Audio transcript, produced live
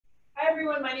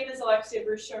everyone, my name is Alexia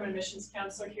Bruce. I'm admissions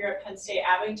counselor here at Penn State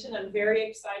Abington. I'm very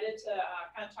excited to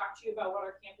kind of talk to you about what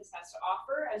our campus has to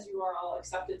offer as you are all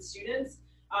accepted students.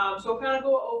 So we'll kind of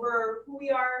go over who we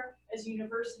are as a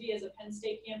university, as a Penn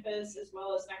State campus, as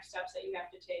well as next steps that you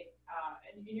have to take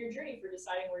in your journey for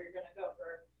deciding where you're going to go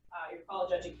for your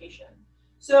college education.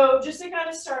 So just to kind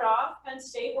of start off, Penn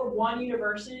State, we're one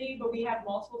university, but we have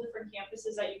multiple different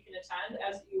campuses that you can attend,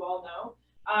 as you all know.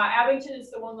 Abington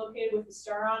is the one located with the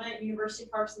star on it. University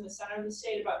Park's in the center of the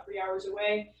state, about 3 hours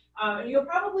away. And you'll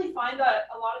probably find that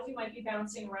a lot of you might be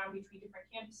bouncing around between different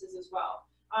campuses as well.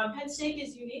 Penn State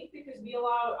is unique because we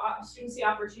allow students the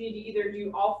opportunity to either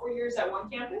do all 4 years at one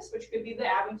campus, which could be the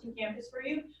Abington campus for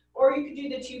you, or you could do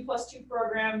the 2+2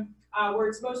 program, where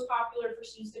it's most popular for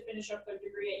students to finish up their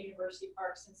degree at University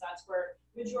Park, since that's where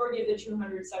the majority of the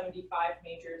 275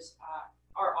 majors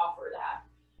are offered at.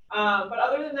 But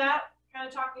other than that, kind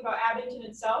of talking about Abington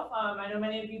itself, I know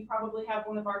many of you probably have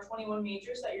one of our 21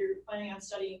 majors that you're planning on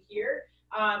studying here.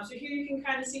 So here you can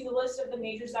kind of see the list of the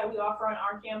majors that we offer on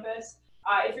our campus.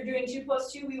 If you're doing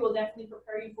 2+2, we will definitely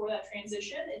prepare you for that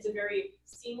transition. It's a very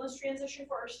seamless transition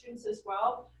for our students as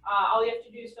well. All you have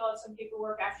to do is fill out some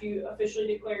paperwork after you officially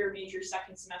declare your major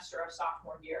second semester of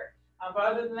sophomore year. But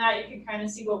other than that, you can kind of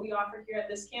see what we offer here at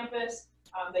this campus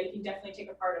that you can definitely take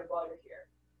a part of while you're here.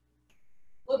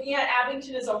 Looking at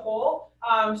Abington as a whole,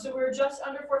 so we're just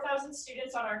under 4,000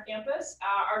 students on our campus.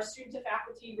 Our student to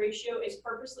faculty ratio is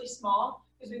purposely small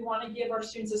because we want to give our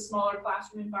students a smaller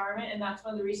classroom environment, and that's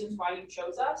one of the reasons why you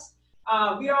chose us.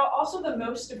 We are also the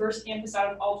most diverse campus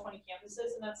out of all 20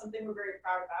 campuses, and that's something we're very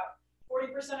proud about.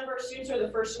 40% of our students are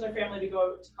the first in their family to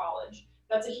go to college.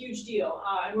 That's a huge deal,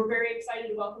 and we're very excited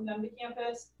to welcome them to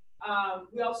campus.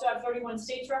 We also have 31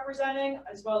 states representing,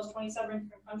 as well as 27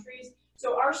 different countries.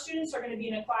 So our students are going to be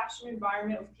in a classroom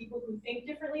environment with people who think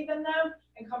differently than them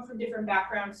and come from different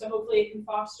backgrounds. So hopefully it can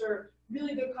foster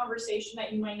really good conversation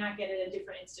that you might not get at a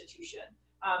different institution.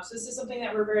 So this is something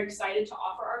that we're very excited to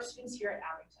offer our students here at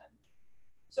Abington.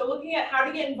 So looking at how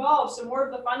to get involved, so more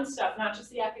of the fun stuff, not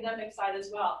just the academic side as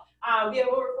well. We have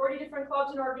over 40 different clubs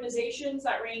and organizations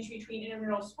that range between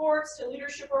intramural sports to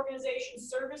leadership organizations,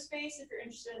 service-based if you're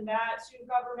interested in that, student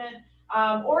government,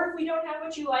 or if we don't have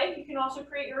what you like, you can also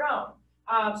create your own.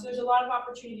 So there's a lot of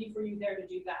opportunity for you there to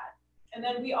do that. And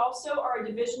then we also are a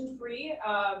division-free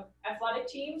athletic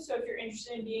team. So if you're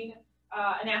interested in being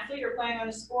an athlete or playing on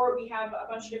a sport, we have a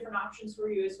bunch of different options for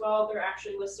you as well. They're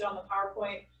actually listed on the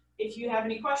PowerPoint. If you have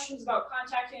any questions about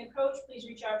contacting a coach, please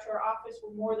reach out to our office.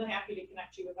 We're more than happy to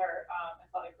connect you with our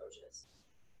athletic coaches.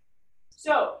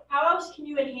 So how else can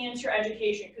you enhance your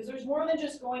education? Because there's more than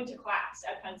just going to class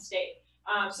at Penn State.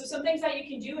 So some things that you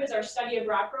can do is our study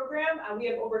abroad program. We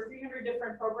have over 300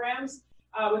 different programs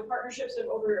with partnerships of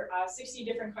over 60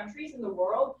 different countries in the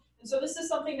world. And so this is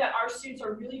something that our students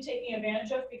are really taking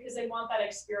advantage of because they want that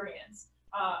experience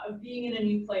of being in a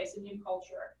new place, a new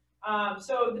culture.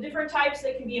 So the different types,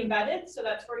 they can be embedded. So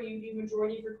that's where you do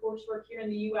majority of your coursework here in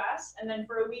the US. And then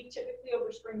for a week, typically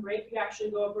over spring break, you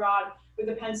actually go abroad with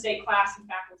a Penn State class and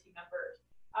faculty members.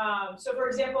 So for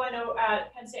example, I know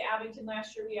at Penn State Abington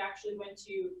last year, we actually went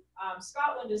to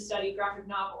Scotland to study graphic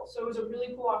novels. So it was a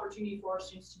really cool opportunity for our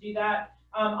students to do that.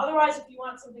 Otherwise, if you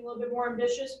want something a little bit more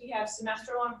ambitious, we have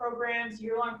semester-long programs,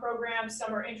 year-long programs,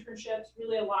 summer internships,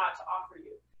 really a lot to offer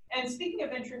you. And speaking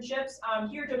of internships,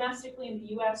 here domestically in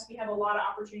the US, we have a lot of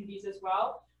opportunities as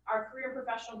well. Our Career and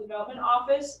Professional Development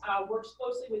Office works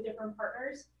closely with different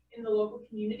partners in the local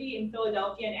community in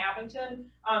Philadelphia and Abington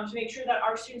to make sure that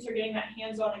our students are getting that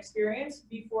hands-on experience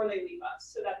before they leave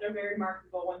us, so that they're very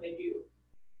marketable when they do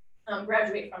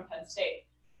graduate from Penn State.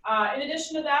 In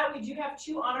addition to that, we do have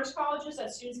 2 honors colleges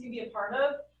that students can be a part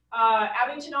of.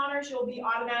 Abington Honors you'll be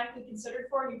automatically considered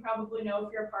for, and you probably know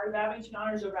if you're a part of Abington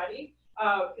Honors already,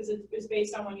 because it's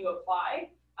based on when you apply.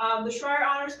 The Schreier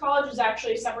Honors College is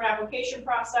actually a separate application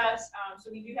process, so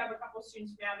we do have a couple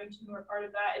students from Abington who are part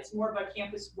of that. It's more of a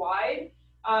campus-wide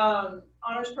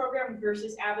honors program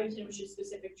versus Abington, which is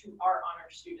specific to our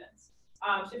honors students.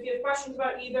 So if you have questions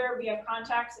about either, we have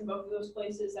contacts in both of those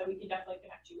places that we can definitely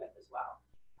connect you with as well.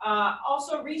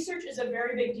 Also, research is a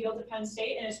very big deal to Penn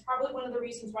State, and it's probably one of the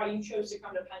reasons why you chose to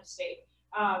come to Penn State.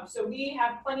 So we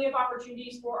have plenty of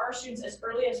opportunities for our students as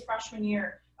early as freshman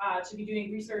year to be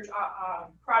doing research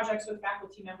projects with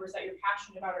faculty members that you're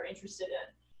passionate about or interested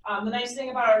in. The nice thing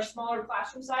about our smaller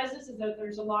classroom sizes is that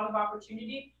there's a lot of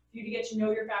opportunity for you to get to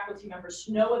know your faculty members,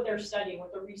 to know what they're studying,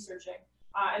 what they're researching,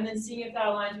 and then seeing if that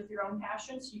aligns with your own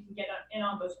passion so you can get in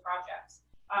on those projects.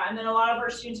 And then a lot of our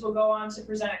students will go on to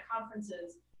present at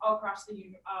conferences all across the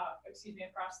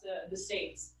across the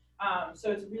states.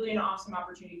 So it's really an awesome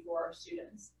opportunity for our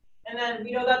students. And then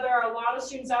we know that there are a lot of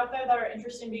students out there that are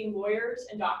interested in being lawyers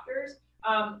and doctors.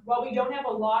 While we don't have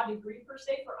a law degree per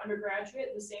se for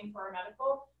undergraduate, the same for our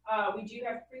medical, we do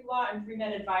have pre-law and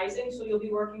pre-med advising, so you'll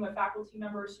be working with faculty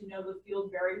members who know the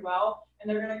field very well, and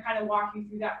they're going to kind of walk you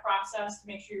through that process to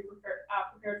make sure you're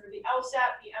prepared for the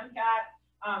LSAT, the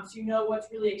MCAT, so you know what's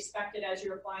really expected as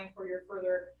you're applying for your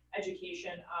further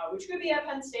education, which could be at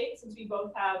Penn State, since we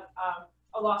both have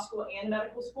a law school and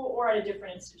medical school, or at a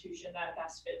different institution that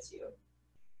best fits you.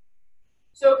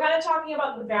 So kind of talking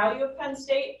about the value of Penn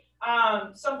State,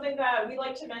 something that we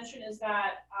like to mention is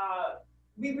that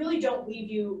we really don't leave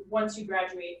you once you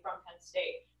graduate from Penn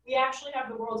State. We actually have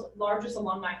the world's largest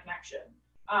alumni connection.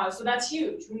 So that's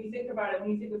huge when you think about it,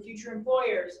 when you think of future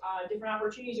employers, different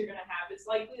opportunities you're gonna have. It's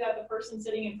likely that the person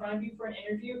sitting in front of you for an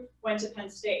interview went to Penn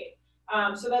State.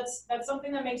 So that's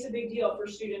something that makes a big deal for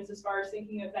students as far as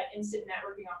thinking of that instant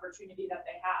networking opportunity that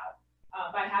they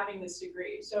have by having this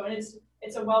degree. So and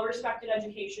it's a well-respected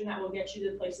education that will get you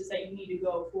to the places that you need to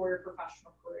go for your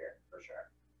professional career, for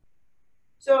sure.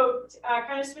 So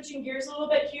kind of switching gears a little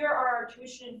bit, here are our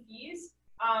tuition and fees.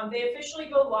 They officially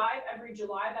go live every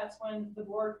July. That's when the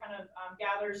board kind of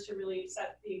gathers to really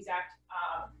set the exact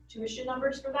tuition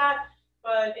numbers for that.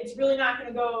 But it's really not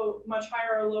going to go much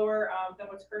higher or lower than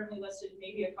what's currently listed,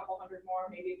 maybe a couple hundred more,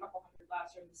 maybe a couple hundred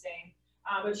less, or the same.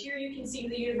 But here you can see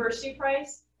the university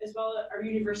price, as well as our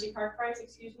University Park price,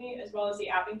 excuse me, as well as the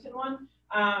Abington one.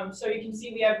 So you can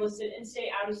see we have listed in-state,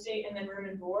 out-of-state, and then room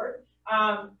and board.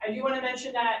 I do want to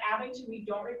mention that at Abington, we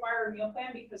don't require a meal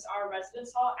plan because our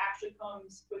residence hall actually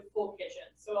comes with full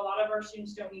kitchens. So a lot of our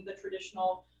students don't need the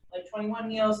traditional like 21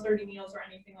 meals, 30 meals, or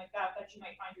anything like that you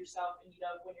might find yourself in need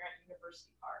of when you're at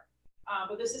University Park.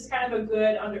 But this is kind of a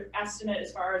good estimate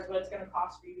as far as what it's going to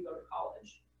cost for you to go to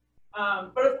college.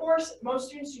 But of course, most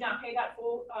students do not pay that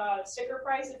full sticker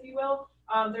price, if you will.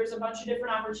 There's a bunch of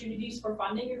different opportunities for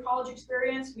funding your college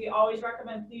experience. We always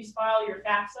recommend please file your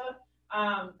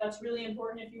FAFSA. That's really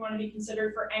important if you want to be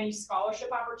considered for any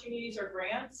scholarship opportunities or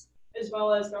grants, as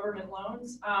well as government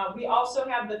loans. We also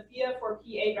have the FIA for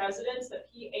PA residents, the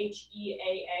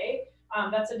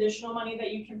PHEAA. That's additional money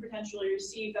that you can potentially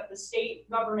receive that the state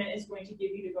government is going to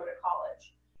give you to go to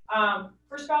college.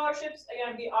 For scholarships,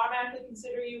 again, we automatically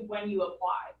consider you when you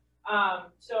apply.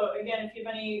 So again, if you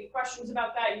have any questions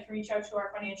about that, you can reach out to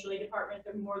our financial aid department.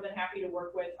 They're more than happy to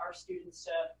work with our students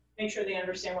to make sure they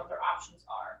understand what their options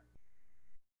are.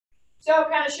 So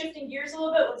kind of shifting gears a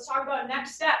little bit, let's talk about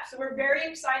next steps. So we're very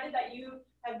excited that you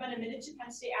have been admitted to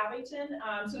Penn State Abington.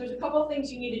 So there's a couple of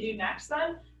things you need to do next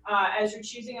then, as you're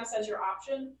choosing us as your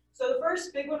option. So the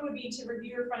first big one would be to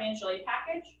review your financial aid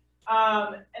package.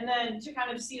 And then to kind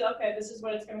of see, okay, this is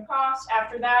what it's going to cost.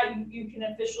 After that, you can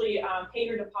officially pay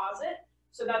your deposit.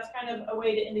 So that's kind of a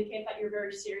way to indicate that you're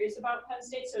very serious about Penn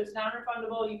State. So it's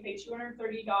non-refundable. You pay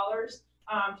 $230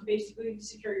 to basically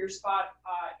secure your spot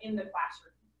in the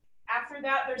classroom. After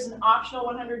that, there's an optional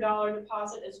 $100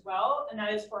 deposit as well, and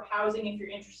that is for housing if you're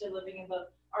interested in living in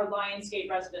our Lionsgate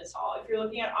residence hall. If you're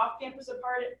looking at off-campus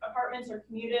apartments or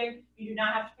commuting, you do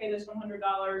not have to pay this $100.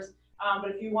 But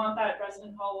if you want that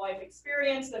resident hall life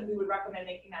experience, then we would recommend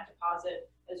making that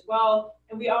deposit as well.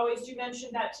 And we always do mention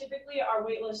that typically our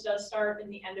wait list does start in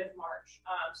the end of March.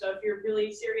 So if you're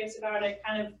really serious about it,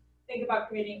 kind of think about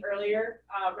committing earlier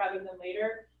rather than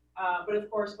later. But of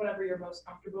course, whatever you're most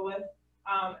comfortable with.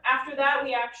 After that,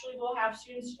 we actually will have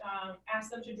students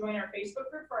ask them to join our Facebook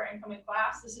group for our incoming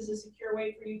class. This is a secure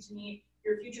way for you to meet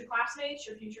your future classmates,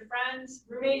 your future friends,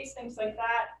 roommates, things like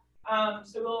that.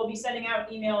 So we'll be sending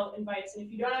out email invites. And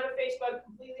if you don't have a Facebook,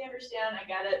 completely understand, I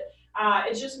get it.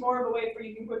 It's just more of a way for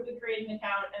you can quickly create an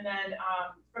account, and then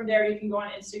from there you can go on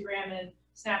Instagram and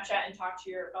Snapchat and talk to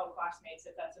your fellow classmates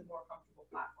if that's a more comfortable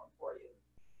platform for you.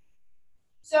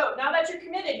 So now that you're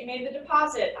committed, you made the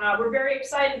deposit, we're very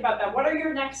excited about that. What are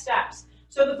your next steps?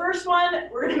 So the first one,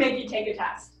 we're going to make you take a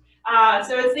test.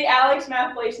 So it's the Alex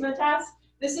Math Placement Test.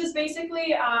 This is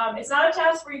basically, it's not a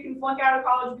test where you can flunk out of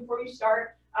college before you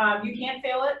start. You can't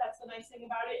fail it. That's the nice thing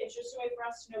about it. It's just a way for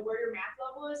us to know where your math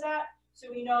level is at, so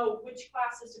we know which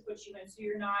classes to put you in, so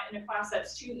you're not in a class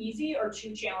that's too easy or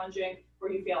too challenging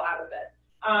where you fail out of it.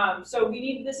 So we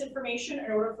need this information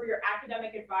in order for your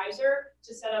academic advisor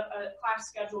to set up a class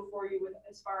schedule for you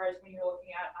as far as when you're looking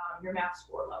at your math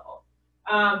score level.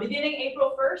 Beginning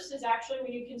April 1st is actually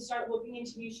when you can start looking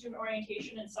into new student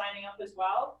orientation and signing up as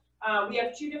well. We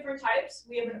have two different types.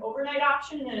 We have an overnight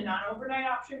option and a non-overnight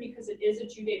option because it is a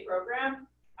 2-day program.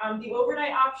 The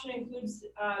overnight option includes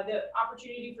the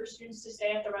opportunity for students to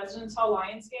stay at the residence hall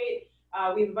Lionsgate.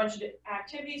 We have a bunch of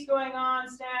activities going on,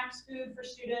 snacks, food for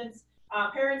students.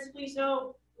 Parents, please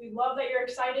know We love that you're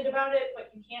excited about it, but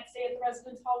you can't stay at the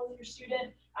residence hall with your student.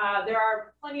 There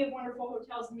are plenty of wonderful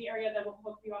hotels in the area that will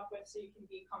hook you up with so you can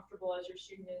be comfortable as your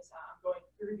student is going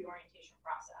through the orientation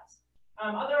process.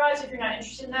 Otherwise, if you're not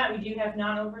interested in that, we do have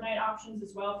non-overnight options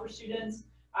as well for students,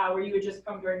 where you would just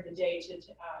come during the day to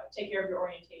take care of your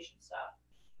orientation stuff.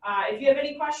 If you have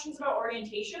any questions about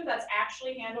orientation, that's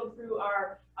actually handled through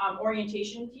our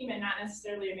orientation team and not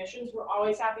necessarily admissions. We're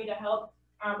always happy to help,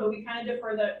 but we kind of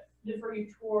defer you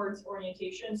towards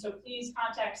orientation. So please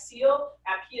contact seal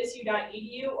at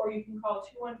psu.edu, or you can call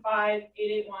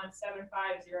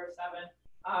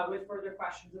 215-881-7507 with further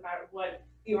questions about what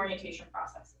the orientation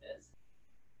process is.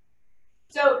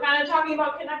 So kind of talking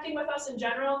about connecting with us in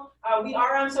general, we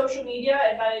are on social media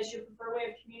if that is your preferred way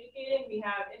of communicating. We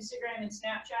have Instagram and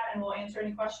Snapchat, and we'll answer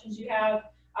any questions you have.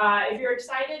 If you're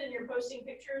excited and you're posting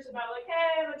pictures about like,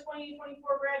 hey, I'm a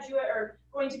 2024 graduate or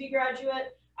going to be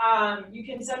graduate, you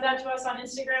can send that to us on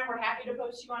Instagram. We're happy to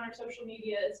post you on our social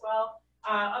media as well.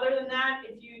 Other than that,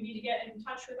 if you need to get in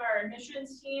touch with our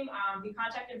admissions team, the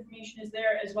contact information is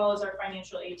there, as well as our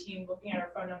financial aid team, looking at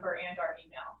our phone number and our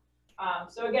email.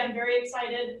 So again, very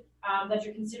excited that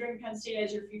you're considering Penn State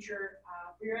as your future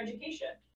for your education.